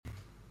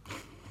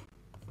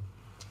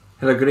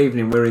Hello, good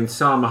evening. We're in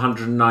Psalm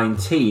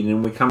 119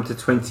 and we come to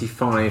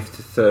 25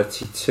 to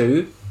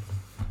 32.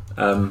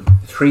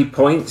 3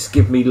 points: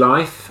 give me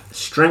life,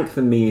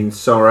 strengthen me in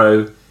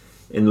sorrow,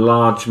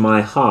 enlarge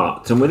my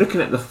heart. And we're looking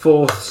at the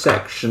fourth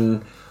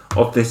section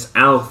of this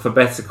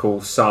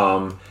alphabetical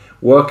psalm,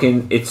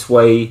 working its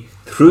way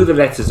through the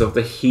letters of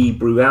the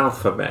Hebrew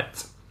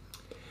alphabet.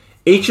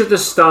 Each of the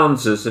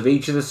stanzas of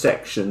each of the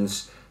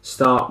sections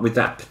start with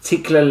that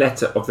particular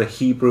letter of the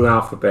Hebrew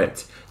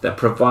alphabet that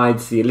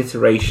provides the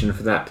alliteration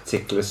for that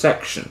particular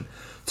section.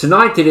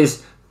 Tonight it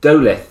is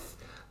Doleth,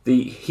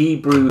 the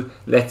Hebrew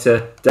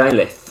letter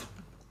Daleth,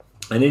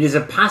 and it is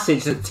a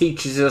passage that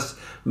teaches us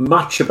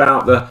much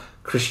about the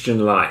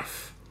Christian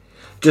life.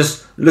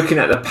 Just looking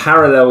at the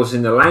parallels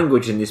in the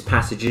language in these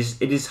passages,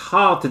 it is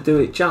hard to do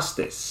it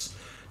justice.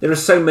 There are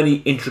so many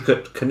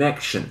intricate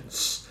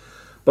connections.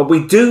 But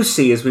we do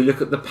see, as we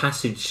look at the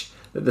passage,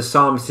 that the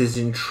psalmist is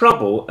in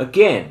trouble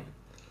again.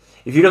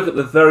 If you look at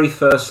the very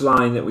first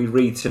line that we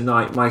read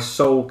tonight, my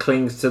soul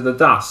clings to the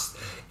dust,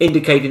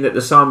 indicating that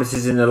the psalmist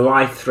is in a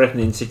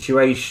life-threatening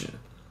situation.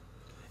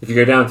 If you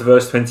go down to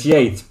verse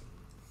 28,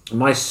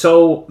 my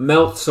soul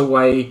melts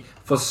away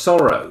for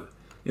sorrow.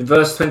 In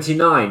verse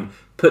 29,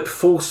 put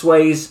false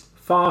ways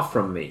far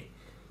from me.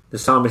 The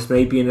psalmist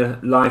may be in a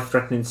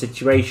life-threatening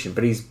situation,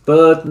 but he's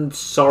burdened,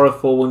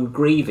 sorrowful and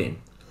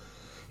grieving.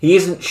 He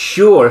isn't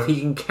sure if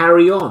he can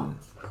carry on.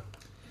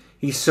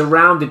 He's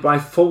surrounded by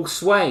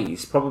false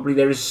ways. Probably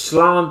there is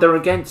slander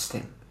against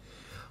him.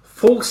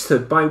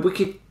 Falsehood by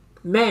wicked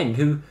men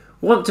who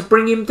want to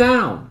bring him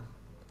down.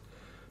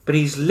 But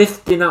he's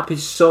lifting up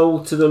his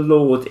soul to the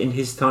Lord in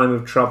his time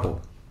of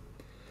trouble.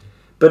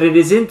 But it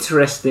is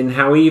interesting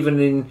how even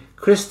in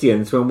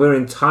Christians, when we're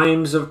in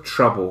times of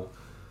trouble,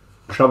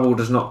 trouble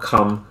does not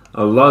come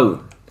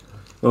alone.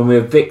 When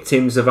we're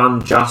victims of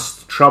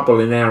unjust trouble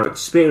in our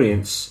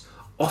experience,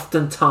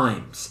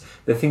 oftentimes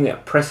the thing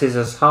that presses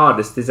us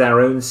hardest is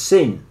our own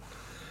sin.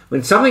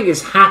 When something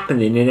is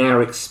happening in our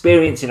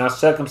experience, in our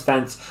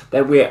circumstance,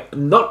 that we're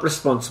not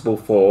responsible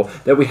for,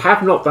 that we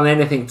have not done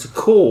anything to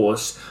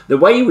cause, the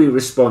way we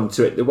respond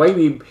to it, the way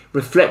we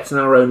reflect on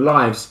our own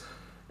lives,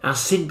 our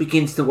sin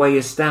begins to weigh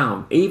us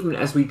down, even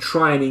as we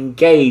try and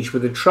engage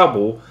with the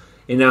trouble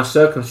in our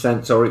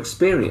circumstance or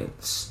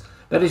experience.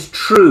 That is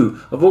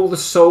true of all the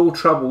soul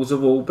troubles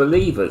of all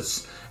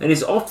believers. And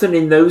it's often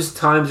in those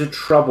times of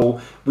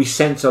trouble we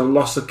sense a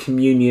loss of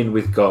communion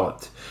with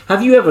God.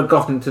 Have you ever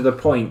gotten to the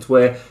point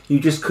where you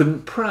just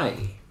couldn't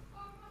pray?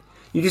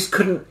 You just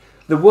couldn't,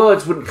 the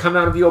words wouldn't come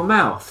out of your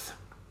mouth.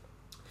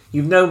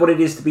 You've known what it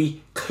is to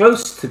be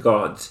close to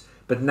God,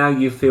 but now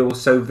you feel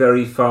so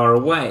very far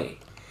away.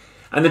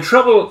 And the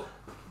trouble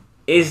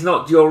is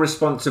not your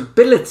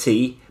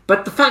responsibility,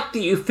 but the fact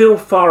that you feel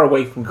far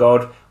away from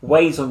God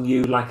weighs on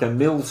you like a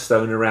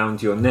millstone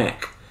around your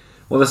neck.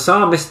 Well, the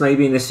psalmist may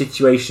be in a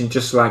situation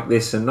just like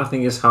this, and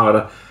nothing is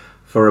harder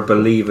for a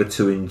believer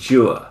to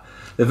endure.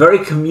 The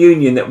very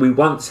communion that we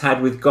once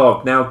had with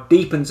God now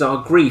deepens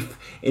our grief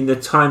in the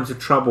times of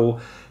trouble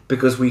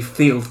because we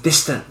feel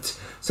distant.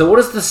 So what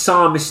does the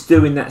psalmist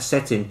do in that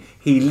setting?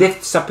 He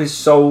lifts up his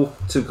soul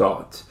to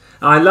God.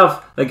 And I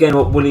love, again,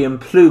 what William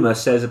Plumer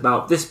says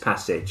about this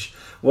passage.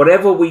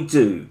 Whatever we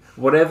do,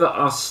 whatever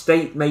our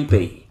state may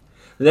be,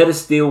 let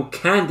us deal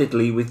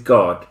candidly with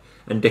God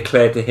and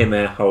declare to him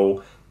our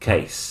whole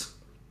case.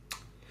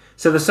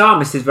 So the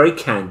psalmist is very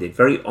candid,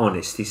 very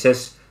honest. He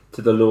says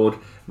to the Lord,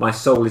 my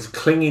soul is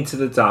clinging to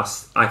the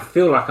dust. I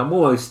feel like I'm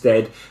almost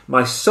dead.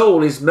 My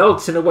soul is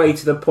melting away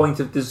to the point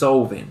of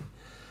dissolving.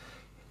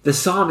 The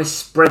psalmist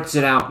spreads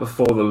it out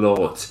before the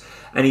Lord,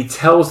 and he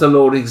tells the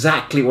Lord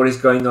exactly what is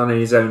going on in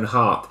his own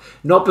heart.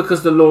 Not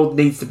because the Lord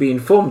needs to be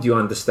informed, you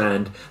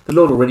understand. The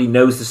Lord already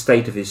knows the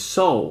state of his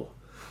soul,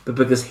 but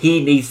because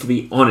he needs to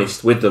be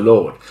honest with the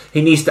Lord.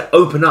 He needs to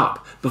open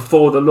up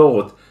before the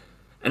Lord.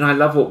 And I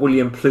love what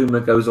William Plumer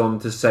goes on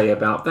to say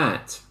about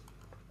that.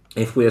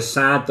 If we are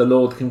sad, the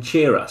Lord can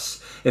cheer us.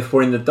 If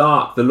we're in the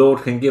dark, the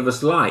Lord can give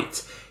us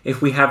light.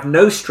 If we have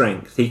no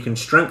strength, he can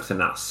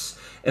strengthen us.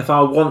 If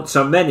our wants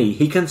are many,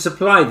 he can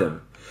supply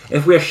them.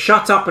 If we are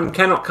shut up and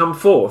cannot come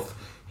forth,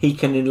 he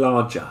can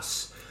enlarge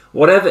us.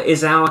 Whatever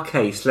is our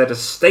case, let us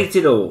state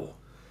it all.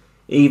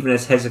 Even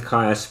as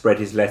Hezekiah spread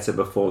his letter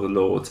before the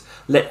Lord,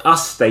 let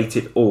us state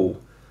it all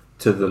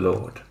to the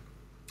Lord.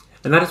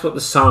 And that is what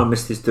the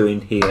psalmist is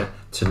doing here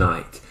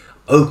tonight,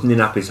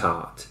 opening up his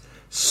heart,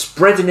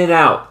 spreading it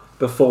out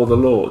before the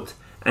Lord,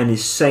 and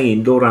is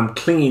saying, Lord, I'm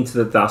clinging to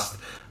the dust,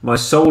 my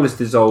soul is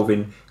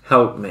dissolving,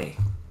 help me.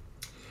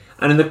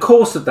 And in the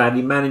course of that,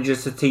 he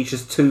manages to teach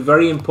us two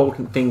very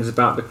important things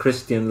about the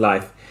Christian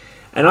life.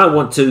 And I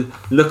want to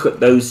look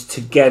at those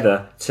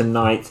together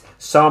tonight.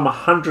 Psalm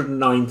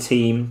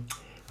 119,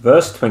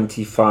 verse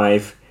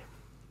 25,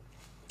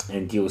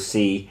 and you'll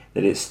see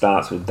that it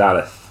starts with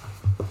Daleth.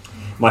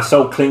 My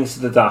soul clings to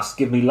the dust.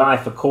 Give me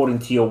life according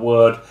to your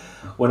word.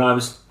 When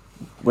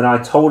I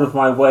told of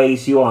my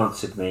ways, you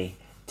answered me.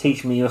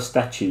 Teach me your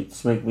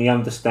statutes. Make me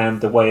understand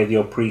the way of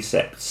your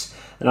precepts.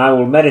 And I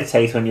will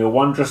meditate on your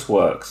wondrous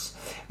works.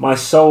 My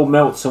soul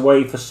melts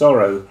away for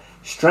sorrow.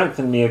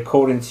 strengthen me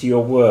according to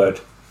your word.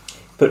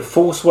 Put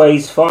false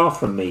ways far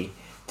from me.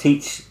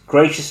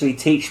 Graciously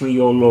teach me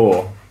your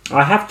law.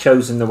 I have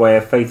chosen the way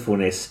of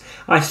faithfulness.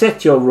 I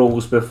set your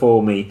rules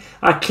before me.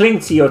 I cling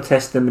to your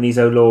testimonies,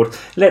 O Lord.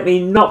 Let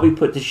me not be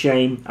put to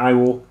shame. I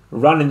will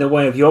run in the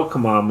way of your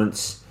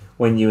commandments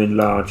when you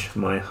enlarge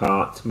my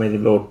heart. May the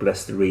Lord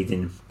bless the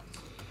reading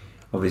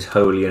of his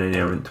holy and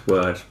inerrant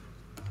word.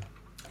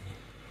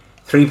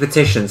 3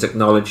 petitions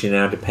acknowledging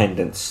our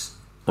dependence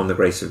on the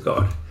grace of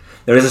God.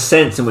 There is a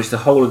sense in which the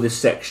whole of this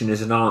section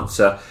is an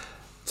answer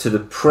to the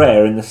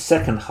prayer in the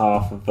second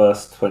half of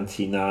verse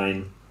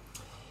 29.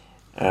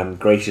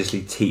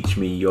 Graciously teach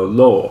me your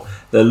law.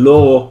 The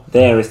law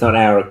there is not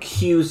our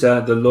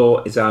accuser, the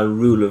law is our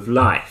rule of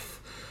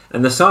life.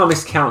 And the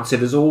psalmist counts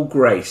it as all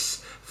grace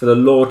for the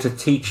Lord to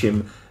teach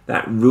him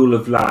that rule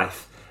of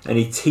life. And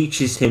he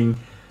teaches him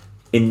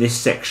in this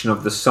section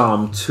of the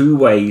psalm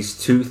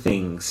 2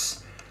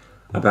 things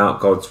about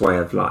God's way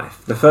of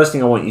life. The first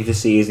thing I want you to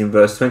see is in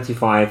verse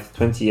 25,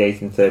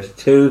 28 and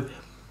 32.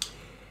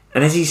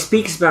 And as he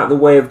speaks about the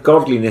way of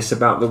godliness,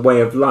 about the way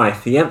of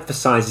life, he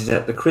emphasizes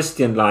that the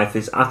Christian life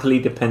is utterly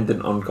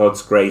dependent on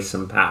God's grace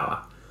and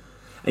power.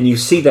 And you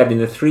see that in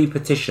the 3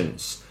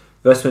 petitions,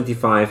 verse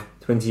 25,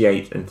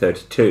 28 and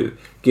 32.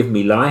 Give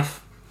me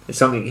life. It's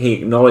something he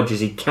acknowledges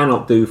he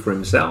cannot do for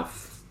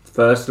himself,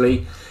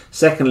 firstly.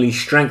 Secondly,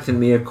 strengthen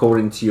me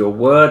according to your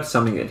word,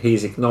 something that he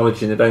is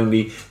acknowledging that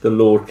only the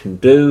Lord can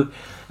do.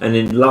 And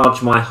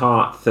enlarge my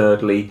heart,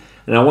 thirdly.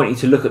 And I want you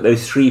to look at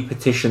those 3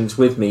 petitions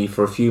with me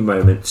for a few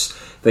moments.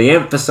 They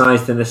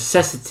emphasize the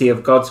necessity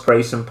of God's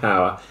grace and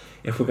power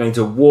if we're going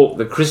to walk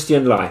the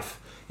Christian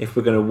life, if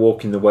we're going to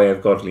walk in the way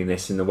of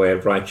godliness, in the way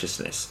of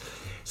righteousness.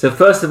 So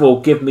first of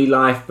all, give me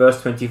life.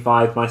 Verse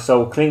 25, my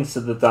soul clings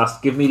to the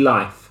dust. Give me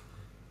life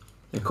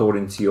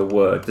according to your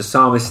word. The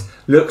psalmist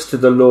looks to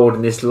the Lord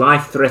in this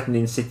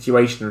life-threatening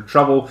situation of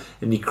trouble,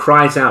 and he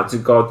cries out to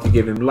God to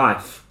give him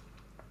life.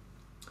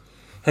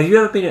 Have you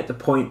ever been at the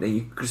point that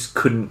you just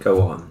couldn't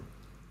go on?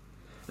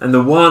 And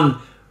the one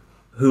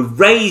who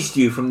raised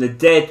you from the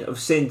dead of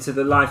sin to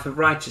the life of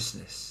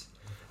righteousness,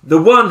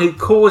 the one who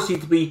caused you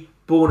to be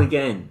born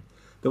again,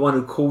 the one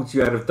who called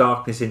you out of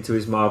darkness into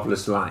his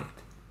marvellous light.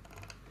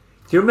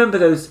 Do you remember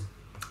those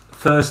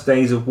first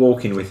days of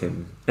walking with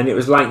him? And it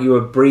was like you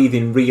were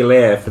breathing real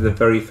air for the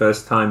very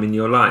first time in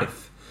your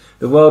life.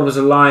 The world was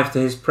alive to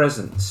his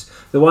presence.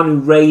 The one who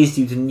raised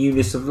you to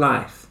newness of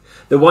life,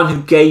 the one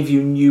who gave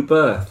you new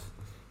birth,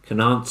 can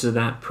answer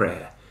that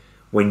prayer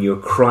when you're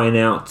crying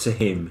out to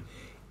him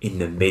in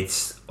the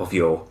midst of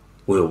your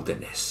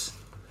wilderness.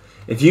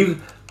 If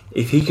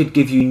he could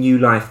give you new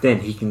life then,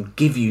 he can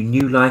give you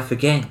new life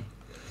again.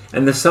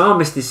 And the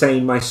psalmist is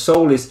saying, my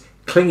soul is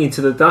clinging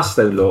to the dust,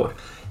 O Lord.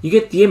 You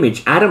get the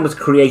image. Adam was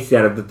created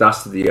out of the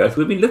dust of the earth.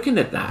 We've been looking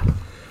at that.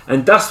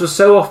 And dust was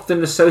so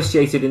often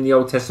associated in the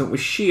Old Testament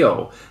with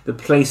Sheol, the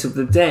place of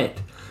the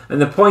dead.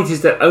 And the point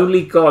is that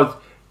only God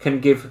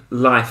can give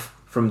life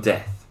from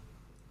death.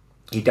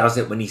 He does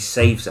it when he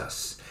saves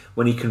us,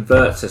 when he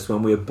converts us,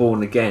 when we are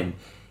born again.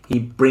 He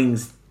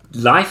brings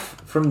life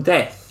from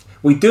death.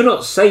 We do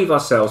not save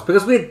ourselves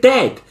because we're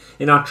dead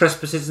in our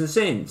trespasses and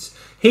sins.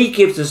 He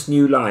gives us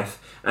new life.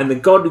 And the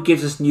God who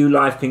gives us new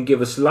life can give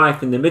us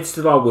life in the midst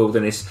of our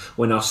wilderness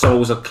when our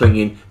souls are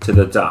clinging to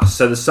the dust.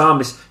 So the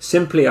psalmist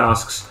simply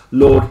asks,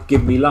 Lord,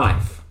 give me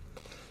life.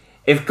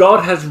 If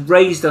God has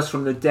raised us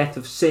from the death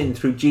of sin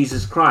through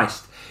Jesus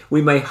Christ,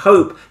 we may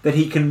hope that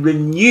he can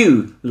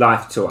renew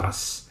life to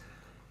us,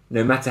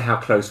 no matter how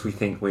close we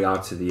think we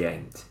are to the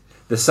end.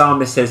 The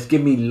psalmist says,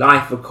 give me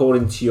life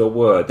according to your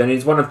word. And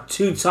it's one of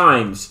 2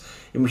 times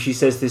in which he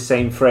says this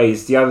same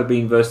phrase, the other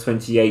being verse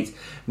 28,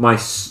 my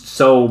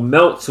soul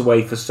melts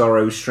away for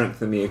sorrow,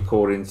 strengthen me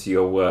according to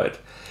your word.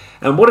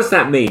 And what does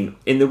that mean?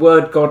 In the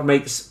word, God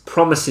makes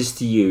promises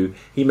to you.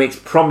 He makes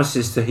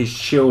promises to his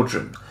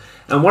children.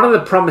 And one of the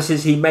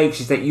promises he makes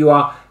is that you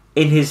are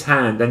in his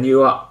hand and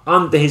you are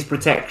under his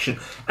protection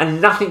and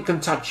nothing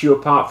can touch you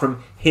apart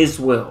from his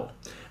will.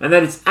 And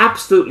that is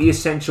absolutely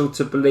essential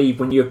to believe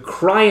when you're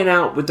crying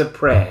out with the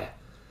prayer,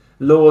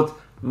 Lord,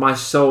 my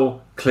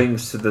soul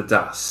clings to the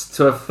dust.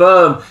 To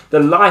affirm the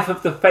life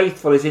of the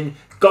faithful is in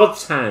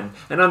God's hand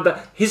and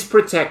under his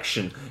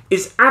protection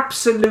is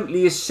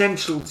absolutely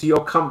essential to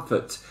your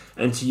comfort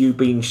and to you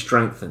being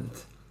strengthened.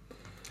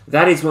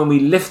 That is when we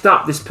lift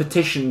up this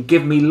petition,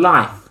 give me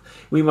life.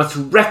 We must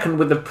reckon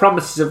with the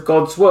promises of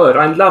God's word.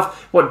 I love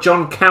what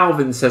John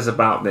Calvin says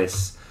about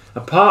this.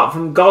 Apart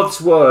from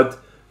God's word,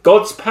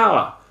 God's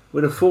power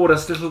would afford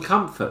us little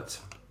comfort.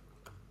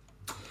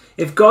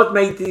 If God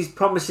made these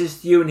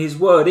promises to you in his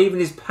word, even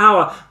his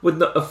power would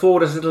not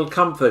afford us little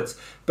comfort,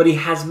 but he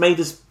has made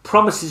us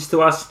promises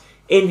to us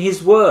in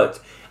his word.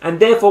 And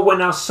therefore,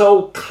 when our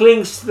soul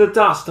clings to the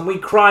dust and we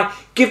cry,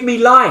 give me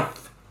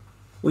life,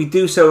 we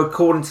do so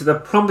according to the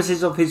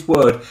promises of his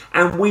word,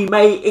 and we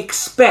may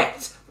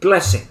expect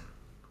blessing.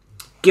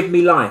 Give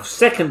me life.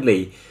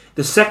 Secondly,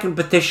 The second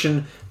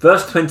petition,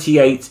 verse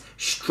 28,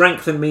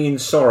 strengthen me in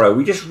sorrow.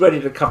 We just read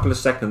it a couple of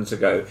seconds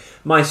ago.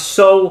 My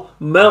soul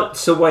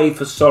melts away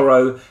for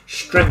sorrow.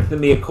 Strengthen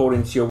me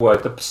according to your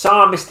word. The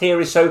psalmist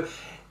here is so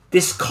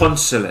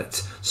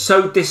disconsolate,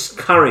 so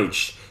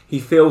discouraged. He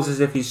feels as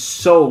if his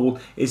soul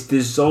is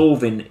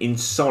dissolving in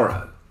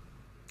sorrow.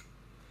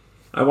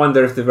 I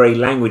wonder if the very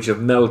language of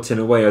melting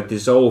away or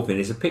dissolving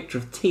is a picture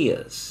of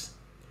tears.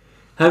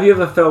 Have you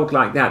ever felt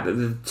like that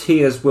the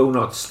tears will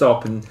not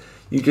stop and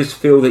you just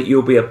feel that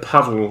you'll be a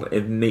puddle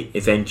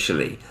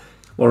eventually?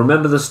 Well,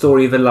 remember the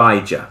story of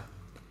Elijah.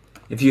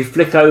 If you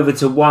flick over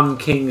to 1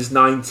 Kings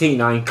 19,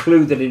 I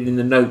included it in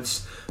the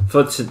notes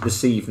for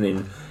this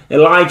evening.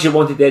 Elijah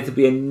wanted there to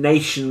be a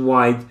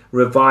nationwide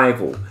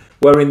revival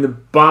wherein the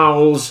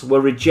Baals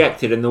were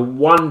rejected and the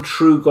one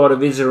true God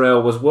of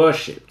Israel was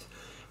worshipped.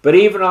 But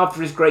even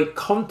after his great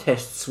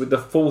contests with the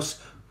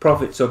false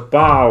prophets of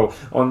Baal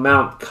on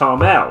Mount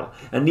Carmel,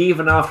 and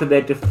even after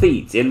their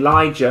defeat,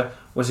 Elijah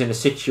was in a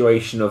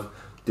situation of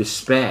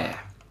despair.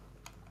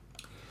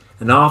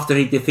 And after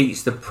he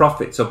defeats the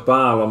prophets of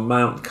Baal on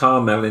Mount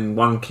Carmel in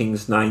 1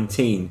 Kings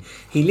 19,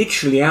 he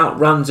literally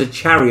outruns a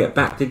chariot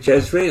back to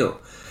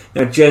Jezreel.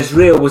 Now,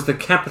 Jezreel was the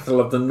capital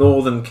of the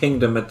northern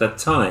kingdom at that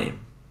time.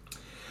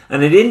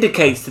 And it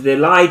indicates that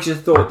Elijah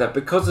thought that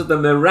because of the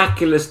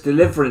miraculous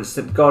deliverance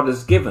that God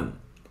has given,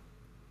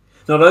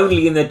 not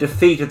only in the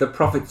defeat of the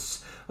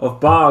prophets of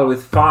Baal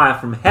with fire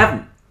from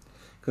heaven,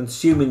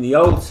 consuming the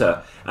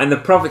altar, and the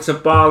prophets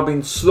of Baal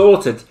being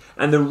slaughtered,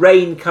 and the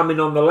rain coming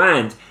on the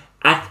land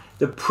at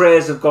the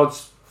prayers of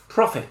God's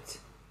prophet,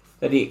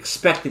 that he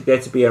expected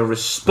there to be a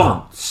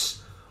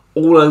response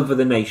all over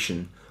the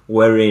nation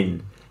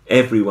wherein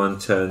everyone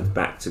turned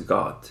back to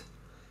God.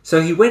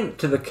 So he went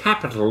to the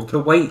capital to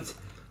wait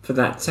for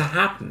that to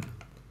happen.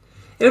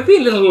 It would be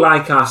a little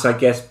like us, I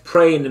guess,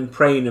 praying and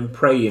praying and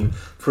praying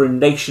for a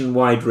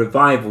nationwide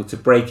revival to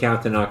break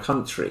out in our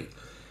country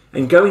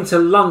and going to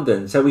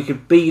London so we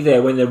could be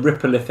there when the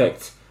ripple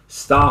effect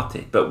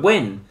started. But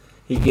when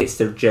he gets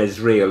to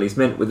Jezreel, he's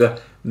met with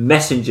a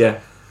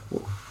messenger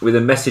with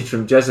a message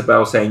from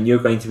Jezebel saying, you're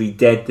going to be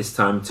dead this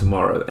time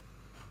tomorrow.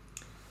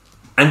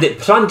 And it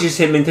plunges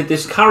him into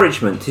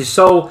discouragement. His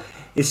soul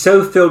is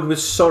so filled with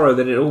sorrow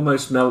that it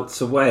almost melts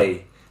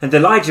away. And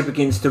Elijah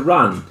begins to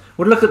run.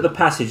 Well, look at the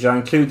passage. I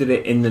included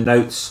it in the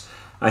notes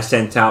I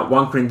sent out.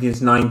 1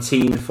 Corinthians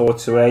 19,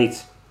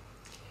 4-8.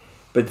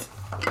 But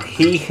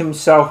he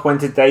himself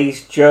went a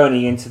day's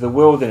journey into the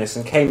wilderness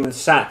and came and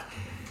sat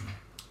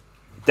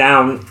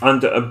down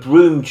under a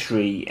broom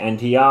tree.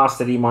 And he asked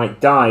that he might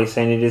die,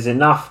 saying, it is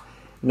enough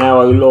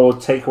now, O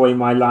Lord, take away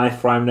my life,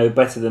 for I am no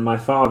better than my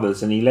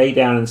fathers. And he lay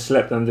down and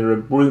slept under a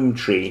broom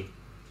tree.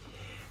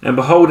 And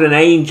behold, an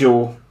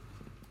angel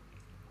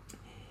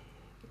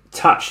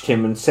touched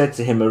him and said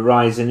to him,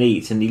 arise and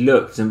eat. And he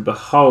looked, and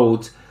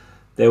behold,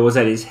 there was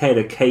at his head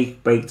a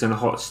cake baked on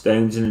hot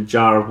stones and a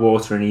jar of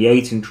water. And he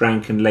ate and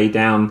drank and lay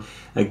down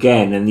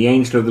again. And the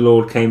angel of the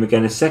Lord came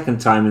again a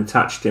second time and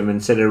touched him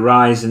and said,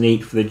 arise and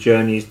eat, for the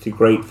journey is too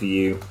great for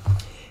you.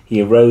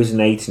 He arose and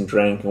ate and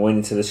drank and went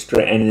into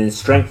the and in the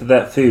strength of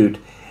that food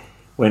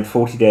went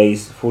 40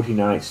 days, 40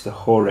 nights to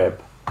Horeb,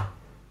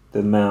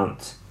 the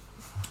mount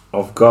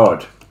of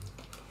God.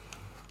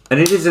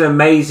 And it is an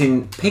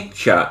amazing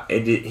picture.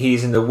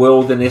 He's in the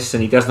wilderness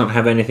and he does not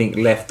have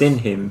anything left in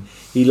him.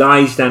 He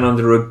lies down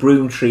under a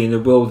broom tree in the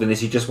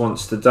wilderness. He just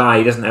wants to die.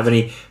 He doesn't have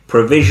any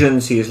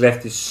provisions. He has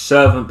left his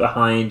servant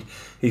behind.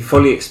 He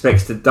fully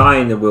expects to die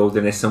in the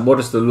wilderness. And what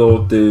does the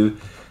Lord do?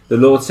 The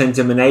Lord sends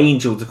him an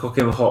angel to cook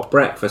him a hot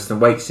breakfast and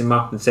wakes him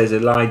up and says,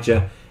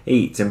 Elijah,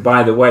 eat. And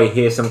by the way,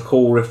 here's some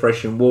cool,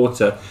 refreshing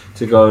water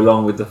to go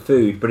along with the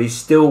food. But he's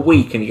still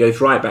weak and he goes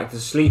right back to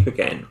sleep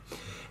again.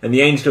 And the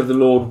angel of the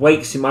Lord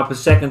wakes him up a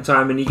second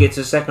time and he gets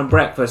a second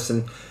breakfast.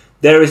 And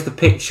there is the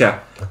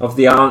picture of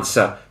the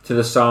answer to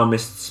the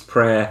psalmist's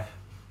prayer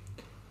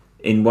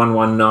in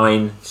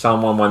 119,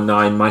 Psalm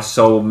 119, my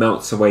soul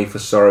melts away for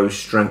sorrow,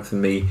 strengthen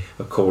me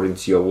according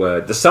to your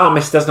word. The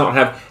psalmist does not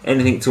have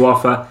anything to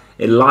offer.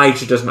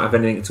 Elijah does not have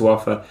anything to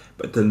offer.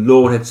 But the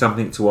Lord had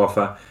something to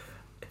offer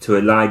to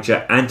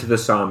Elijah and to the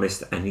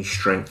psalmist, and he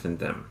strengthened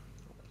them.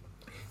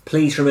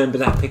 Please remember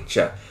that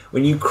picture.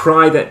 When you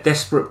cry that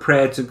desperate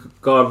prayer to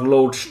God,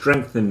 Lord,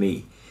 strengthen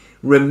me.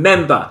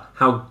 Remember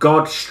how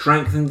God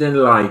strengthened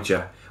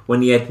Elijah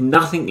when he had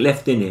nothing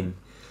left in him.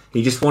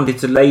 He just wanted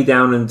to lay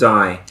down and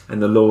die,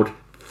 and the Lord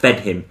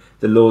fed him.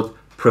 The Lord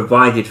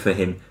provided for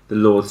him. The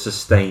Lord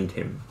sustained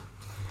him.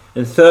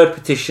 And third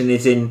petition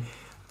is in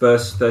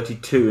verse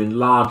 32,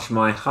 enlarge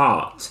my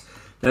heart.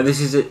 Now this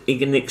is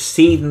an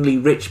exceedingly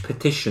rich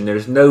petition. There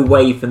is no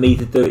way for me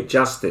to do it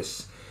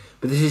justice.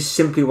 But this is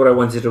simply what I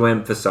wanted to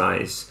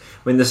emphasize.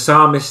 When the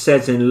psalmist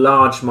says,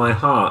 enlarge my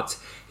heart,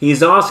 he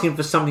is asking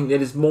for something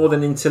that is more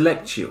than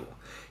intellectual.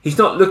 He's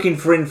not looking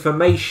for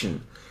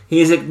information. He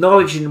is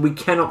acknowledging we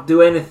cannot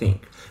do anything.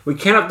 We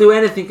cannot do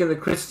anything in the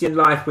Christian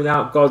life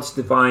without God's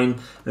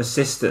divine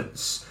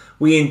assistance.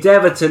 We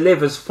endeavour to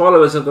live as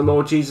followers of the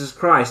Lord Jesus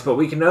Christ, but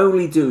we can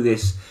only do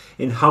this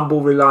in humble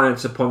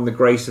reliance upon the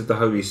grace of the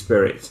Holy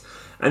Spirit.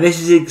 And this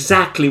is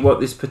exactly what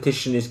this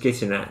petition is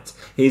getting at.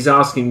 He's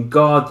asking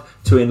God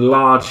to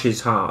enlarge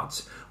his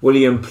heart.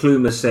 William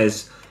Plumer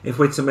says, if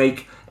we're to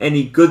make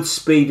any good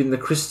speed in the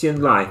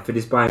Christian life, it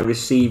is by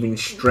receiving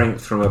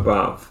strength from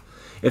above.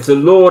 If the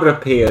Lord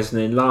appears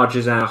and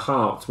enlarges our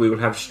hearts, we will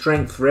have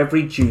strength for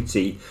every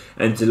duty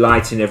and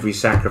delight in every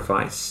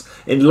sacrifice.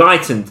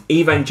 Enlightened,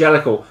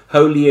 evangelical,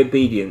 holy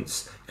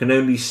obedience can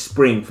only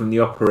spring from the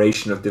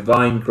operation of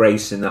divine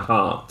grace in the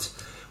heart.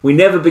 We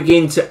never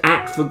begin to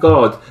act for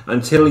God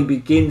until he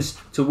begins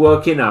to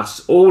work in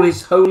us all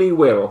his holy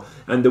will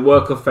and the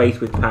work of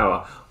faith with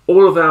power.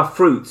 All of our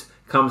fruit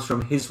comes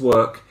from his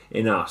work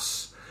in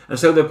us. And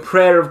so the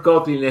prayer of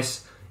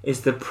godliness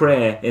is the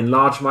prayer,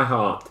 enlarge my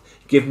heart,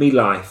 give me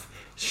life,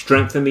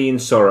 strengthen me in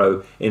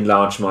sorrow,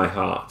 enlarge my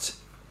heart.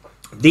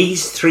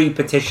 These three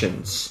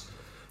petitions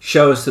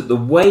show us that the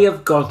way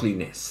of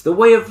godliness, the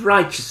way of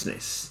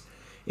righteousness,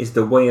 is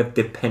the way of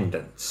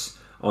dependence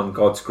on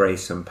God's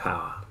grace and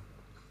power.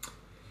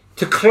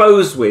 To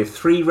close with,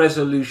 3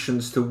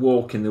 resolutions to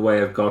walk in the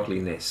way of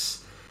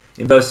godliness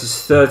in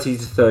verses 30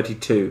 to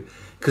 32,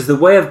 because the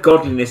way of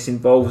godliness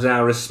involves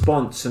our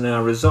response and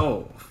our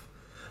resolve.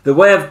 The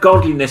way of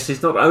godliness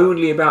is not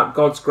only about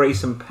God's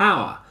grace and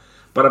power,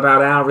 but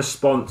about our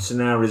response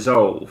and our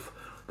resolve.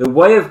 The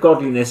way of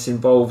godliness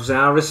involves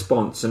our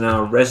response and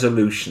our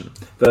resolution.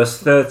 Verse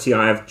 30,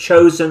 I have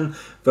chosen.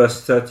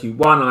 Verse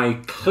 31, I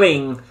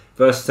cling.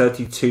 Verse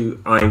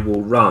 32, I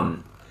will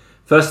run.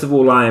 First of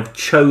all, I have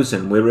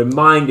chosen. We're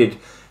reminded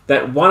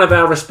that one of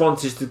our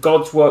responses to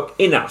God's work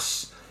in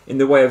us in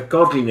the way of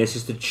godliness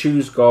is to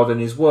choose God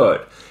and his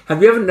word.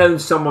 Have you ever known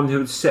someone who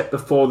had set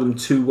before them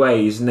 2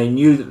 ways and they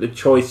knew that the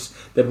choice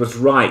that was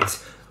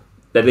right,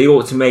 that they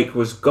ought to make,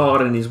 was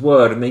God and his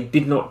word, and they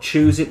did not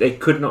choose it, they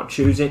could not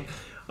choose it?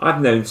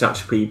 I've known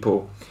such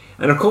people.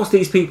 And of course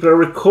these people are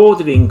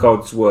recorded in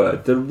God's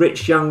word. The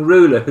rich young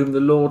ruler whom the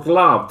Lord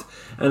loved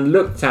and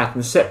looked at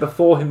and set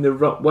before him the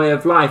way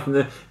of life, and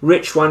the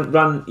rich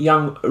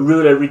young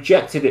ruler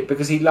rejected it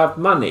because he loved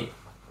money.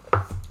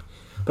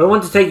 But I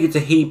want to take you to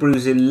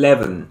Hebrews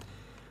 11.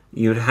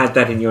 You had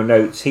that in your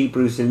notes.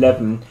 Hebrews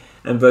 11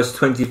 and verse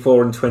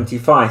 24 and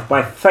 25.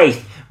 By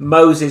faith,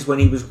 Moses, when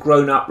he was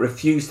grown up,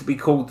 refused to be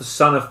called the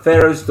son of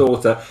Pharaoh's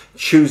daughter,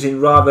 choosing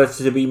rather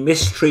to be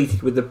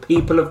mistreated with the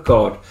people of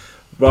God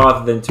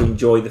rather than to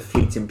enjoy the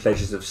fleeting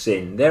pleasures of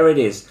sin. There it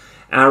is.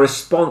 Our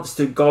response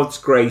to God's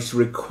grace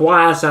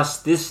requires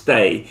us this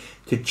day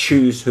to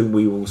choose whom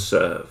we will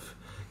serve.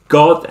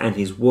 God and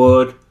his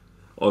word,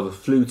 or the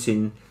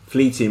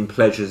fleeting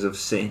pleasures of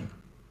sin.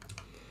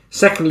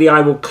 Secondly,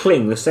 I will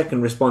cling. The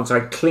second response,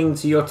 I cling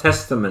to your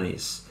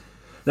testimonies.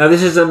 Now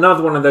this is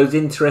another one of those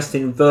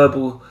interesting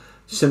verbal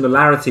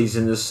similarities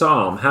in the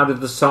psalm. How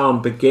did the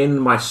psalm begin?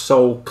 My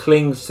soul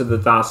clings to the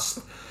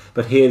dust.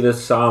 But here the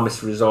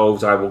psalmist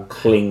resolves, I will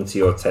cling to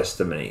your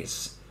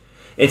testimonies.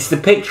 It's the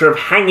picture of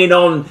hanging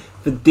on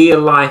for dear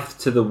life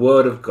to the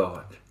word of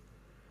God.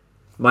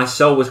 My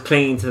soul was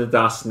clinging to the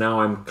dust,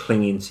 now I'm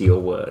clinging to your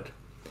word.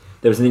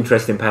 There was an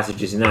interesting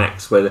passage in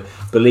Acts where the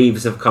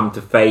believers have come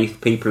to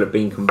faith, people have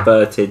been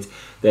converted,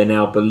 they're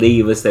now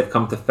believers, they've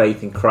come to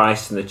faith in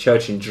Christ, and the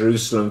church in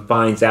Jerusalem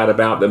finds out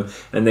about them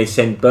and they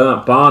send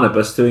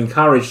Barnabas to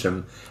encourage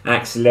them.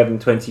 Acts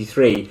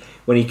 11:23.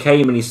 When he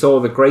came and he saw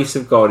the grace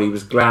of God, he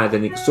was glad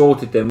and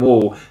exhorted them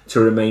all to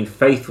remain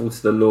faithful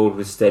to the Lord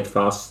with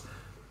steadfast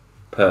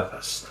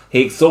purpose.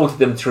 He exhorted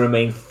them to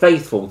remain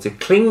faithful, to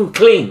cling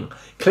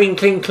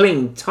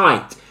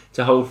tight,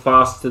 to hold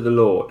fast to the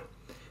Lord.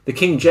 The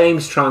King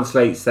James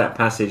translates that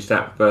passage,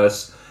 that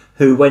verse,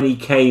 who when he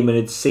came and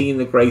had seen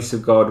the grace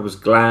of God was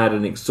glad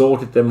and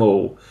exhorted them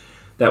all,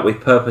 that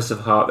with purpose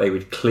of heart they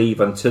would cleave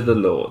unto the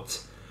Lord.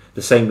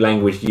 The same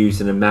language used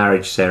in a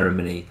marriage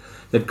ceremony.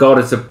 That God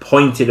has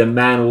appointed a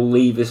man will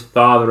leave his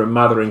father and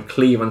mother and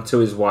cleave unto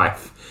his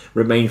wife.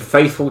 Remain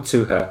faithful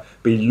to her.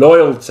 Be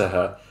loyal to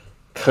her.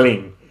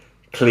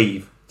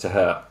 Cleave to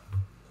her.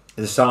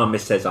 The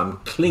psalmist says, I'm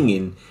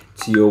clinging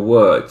to your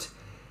word.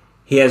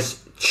 He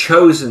has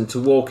chosen to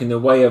walk in the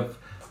way of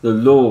the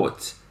Lord,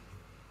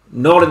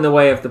 not in the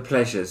way of the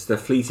pleasures, the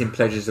fleeting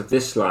pleasures of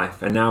this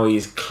life, and now he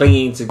is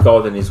clinging to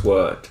God and his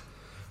word.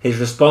 His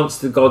response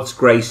to God's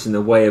grace in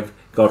the way of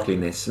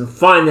godliness. And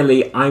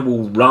finally, I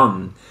will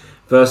run.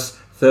 Verse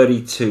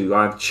 32,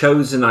 I have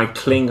chosen, I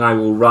cling, I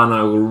will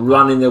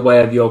run in the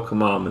way of your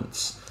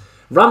commandments.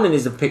 Running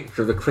is a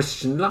picture of the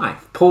Christian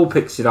life. Paul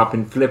picks it up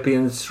in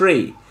Philippians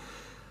 3.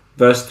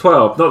 Verse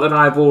 12, not that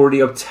I have already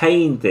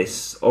obtained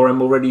this or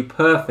am already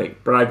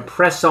perfect, but I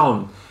press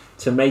on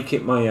to make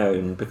it my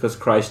own, because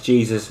Christ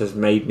Jesus has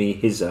made me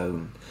his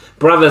own.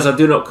 Brothers, I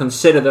do not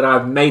consider that I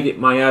have made it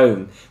my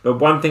own, but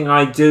one thing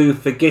I do,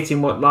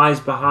 forgetting what lies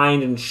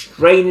behind and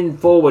straining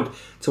forward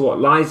to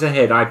what lies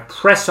ahead, I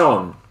press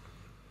on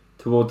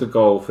toward the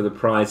goal for the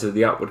prize of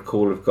the upward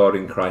call of God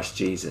in Christ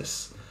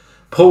Jesus.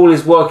 Paul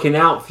is working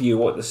out for you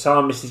what the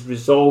psalmist is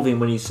resolving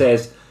when he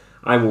says,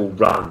 I will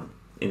run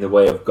in the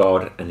way of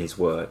God and his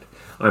word.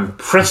 I'm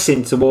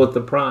pressing toward the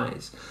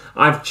prize.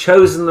 I've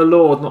chosen the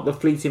Lord, not the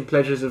fleeting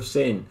pleasures of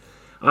sin.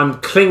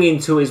 I'm clinging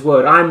to his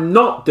word. I'm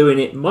not doing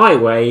it my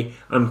way.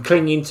 I'm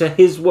clinging to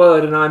his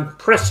word and I'm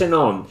pressing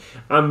on.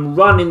 I'm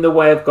running the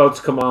way of God's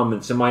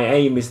commandments, and my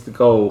aim is the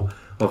goal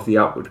of the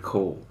upward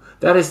call.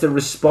 That is the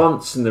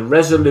response and the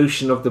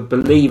resolution of the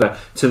believer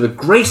to the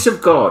grace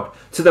of God,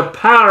 to the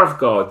power of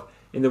God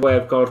in the way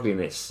of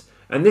godliness.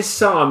 And this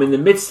psalm, in the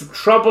midst of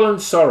trouble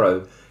and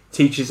sorrow,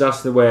 teaches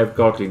us the way of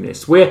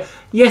godliness. We're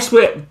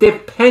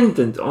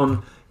dependent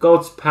on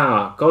God's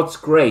power, God's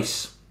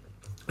grace,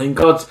 and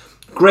God's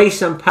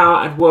grace and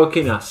power at work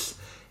in us.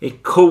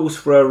 It calls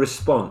for a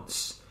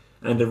response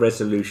and a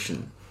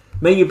resolution.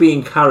 May you be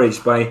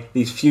encouraged by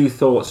these few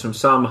thoughts from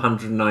Psalm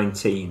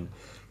 119.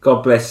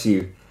 God bless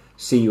you.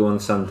 See you on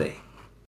Sunday.